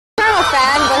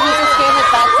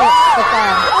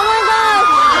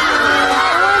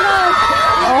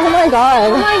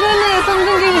god. Oh my goodness,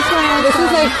 Songjoong-gi is my answer. This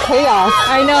is like chaos.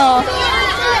 I know.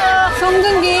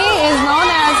 Songjoong-gi is known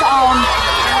as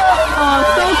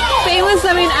so famous,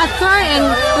 actor in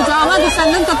the drama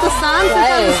Descendant of the Sun,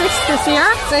 2006 this year.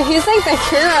 So he's like the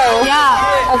hero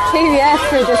Yeah. of KBS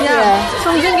for this year. Yeah.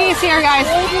 Songjoong-gi is here, guys.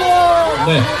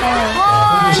 네.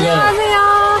 안녕하세요.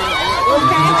 So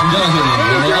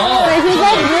he's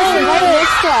like really very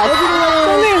extra.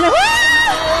 Songjoong-gi is like,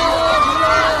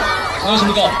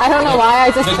 안녕하십니까. I don't know why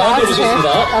I just 네, crouched 가운데로 here. 오셨습니다.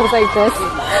 I was like this.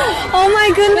 oh my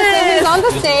So goodness. he's on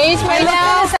the stage right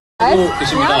now. 하고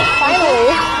계십니다. Finally.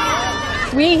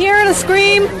 We hear the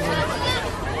scream.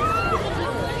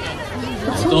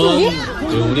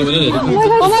 우리 분은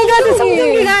Oh my god, it's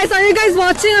Songjoong-gi, guys. Are you guys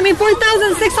watching?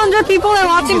 4,600 people are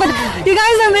watching, but you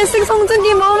guys are missing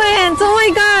Songjoong-gi moments. Oh my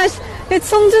gosh. It's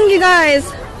Songjoong-gi, guys.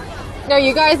 No,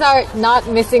 you guys are not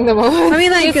missing the moment.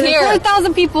 Like, He's here.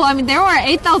 4,000 people. There were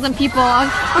 8,000 people.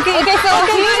 Okay, Okay, so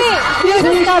you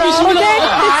just got off. Okay?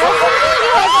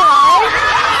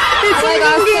 It's Oh my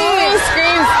god, so Songjoong-gi. many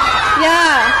screams.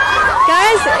 Yeah.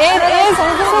 Guys, it is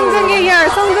Songjoong-gi here.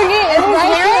 Songjoong-gi is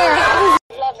right here.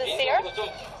 Love this year. 좀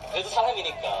그래도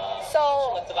사람이니까 So,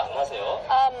 코멘트가 안 나세요.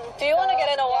 do you want to get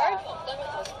an award?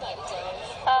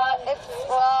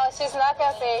 Well, she's not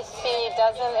gonna say she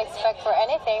doesn't expect for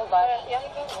anything, but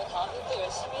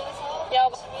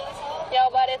Yeah,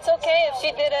 but it's okay if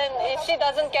she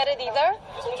doesn't get it either.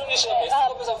 송중기 씨는 베스트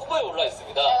커플상 후보에 올라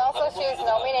있습니다. and also she was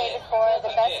nominated for the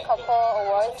best couple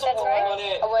awards That's right.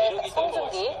 with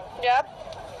Joong. Yep.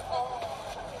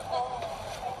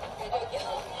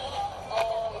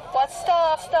 What's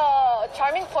the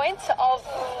charming point of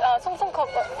Song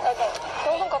couple?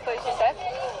 Song couple, she said.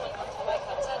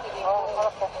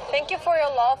 Thank you for your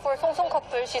love for Song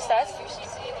couple, she says.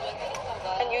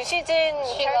 And Yu Shijin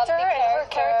character and her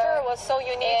character was so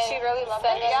unique. She really loved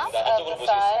it. Yeah. 안쪽으로 보시겠습니다.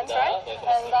 That's right. 네,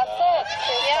 And that's it.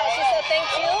 Yeah, she said thank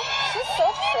you. She's so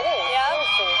pretty. Yeah.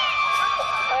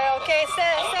 Okay,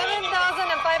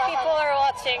 7,005 people are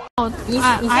watching.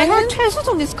 I heard Choi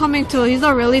Soo-jung is coming too. He's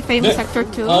a really famous actor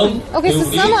too. Okay, so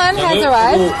someone has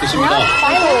arrived. 계십니다.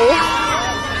 Finally.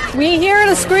 We hear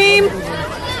the scream.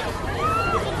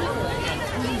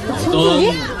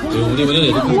 우리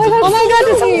분은 Oh my god,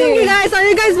 it's Songjoong-gi, guys. Are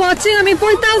you guys watching?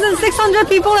 4,600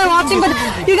 people are watching, but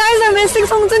you guys are missing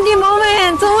Songjoong-gi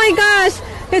moments. Oh my gosh.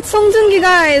 It's Songjoong-gi,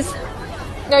 guys.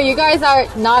 No, you guys are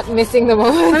not missing the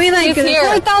moment. Like, He's here.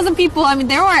 4,000 people.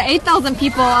 There were 8,000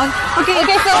 people. Okay, So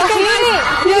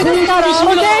you just got off.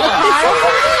 Okay?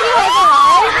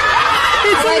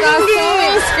 It's Oh my god, so Songjoong-gi.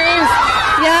 many screams.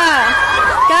 Yeah.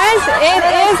 Guys, it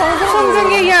is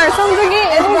Songjoong-gi here. Songjoong-gi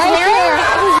is right here.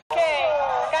 Okay,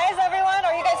 guys, everyone,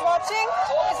 are you guys watching?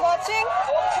 Is watching?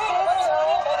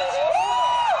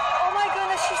 Oh my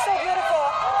goodness, she's so beautiful.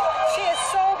 She is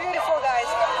so beautiful, guys.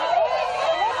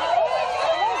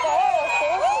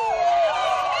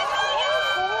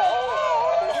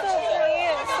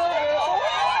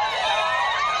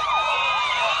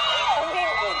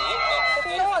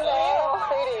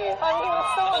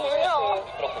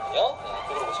 그렇군요.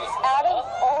 이쪽으로 보시겠습니다. Out of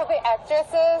all the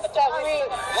actresses that we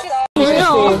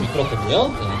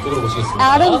그렇군요. 이쪽으로 보시겠습니다.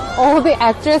 out of all the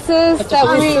actresses that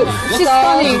we She's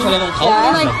stunning. 촬영은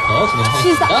Yeah. 가운데부터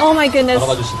She's, 진행하겠습니다. oh my goodness.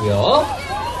 바라봐 주시고요.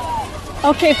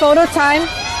 Okay, photo time.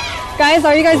 Guys,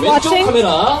 are you guys 왼쪽 watching?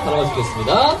 카메라 바라봐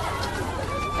주겠습니다.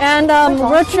 And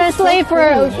we'll translate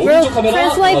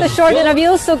the short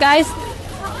interview. So guys,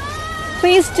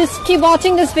 please just keep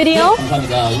watching this video.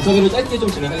 감사합니다. 인터뷰를 짧게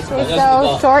좀 진행하겠습니다. so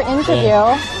안녕하십니까. short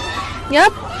interview.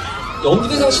 Yep.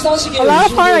 연기대상 시상식에 A lot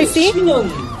of fun, I see.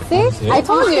 12년 See, I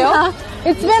told you.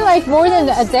 It's been like more than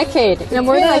a decade. Yeah,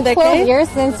 more it's than been a like 12 decade. years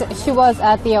since she was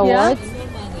at the awards.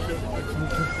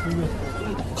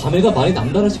 감회가 많이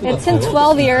남다르실 것 It's 같아요. been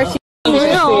 12 years.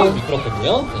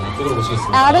 미끄럽군요. 이쪽으로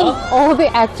보시겠습니다. Out of all the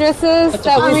actresses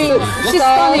that we She's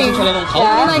stunning. 촬영은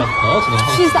Yeah.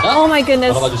 가운데부터 She's, 진행하겠습니다. oh my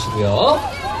goodness. 바라봐 주시고요.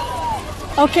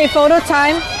 Okay, photo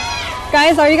time.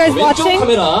 Guys, are you guys 왼쪽 watching?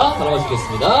 카메라 바라봐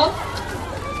주겠습니다.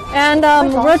 And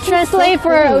we'll translate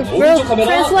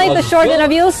the short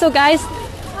interview. So guys,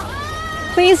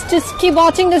 please just keep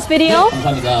watching this video.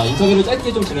 감사합니다. 인터뷰를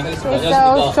짧게 좀 진행하겠습니다. so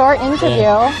안녕하십니까. short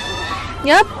interview.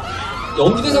 Yep.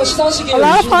 연기대상 시상식에 A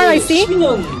lot of fun, I see.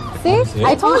 12년 See,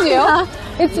 I told you.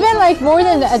 It's been like more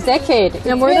than a decade.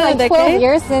 Yeah, more it's than been a like 12 decade.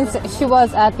 years since she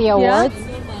was at the awards.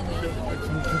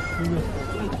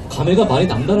 감회가 많이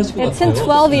남다르실 것 It's been 같아요.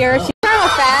 12 years. I'm a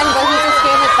fan, but he just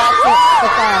gave it back to the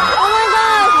fan. Oh my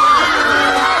god.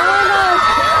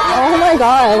 Oh my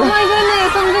god. Oh my goodness.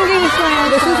 Songjoong-gi is my answer.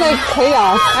 This is like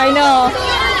chaos. I know.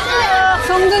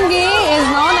 Songjoong-gi is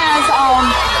known as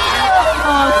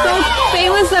so famous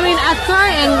famous, actor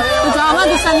in the drama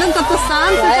Descendant of the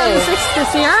Sun, 2006 this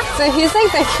year. So he's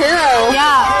like the hero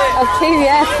Yeah. of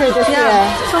KBS for this year.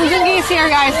 Yeah. Songjun-gi is here,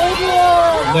 guys.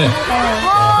 네.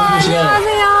 홍준 씨가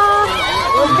안녕하세요.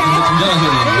 등장하셔야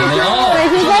되는데.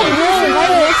 Like, he's like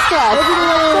right next to us.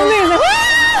 songjun is like,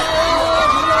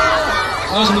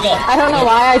 안녕하십니까? I don't know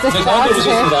why I just 네, crouched 가운데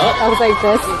here. 오셨습니다. I was like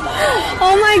this.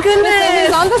 oh my So goodness.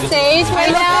 he's on the stage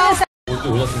right now. 이렇게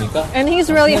오셨으니까. And he's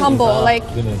really humble. Like,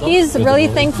 he's really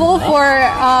thankful for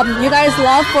you guys'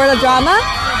 love for the drama.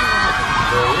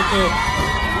 네, 이렇게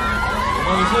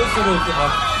가만히 서 있어도 이렇게 막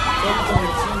쩔쩔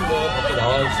치는데 밖에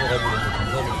나와 있어가지고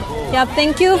감사드리고. Yeah,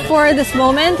 thank you for this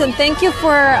moment and thank you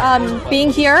for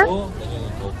being here. 내년은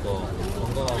더욱더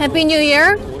건강하고 Happy New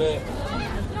Year. 올해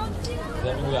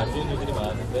대한민국에 안 좋은 일들이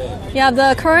많았는데 Yeah,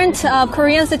 the current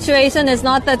Korean situation is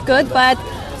not that good, but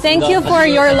thank you for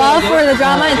your love for the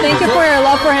drama and thank you for your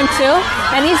love for him too.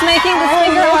 And he's making this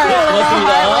finger art.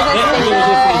 고맙습니다. 네, 오셨습니다.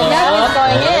 Yeah, he's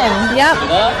going in. Yep,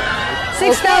 네.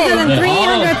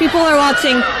 6,300 people are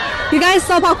watching. You guys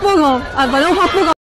saw Park Bo-gum. 너무 바쁘고.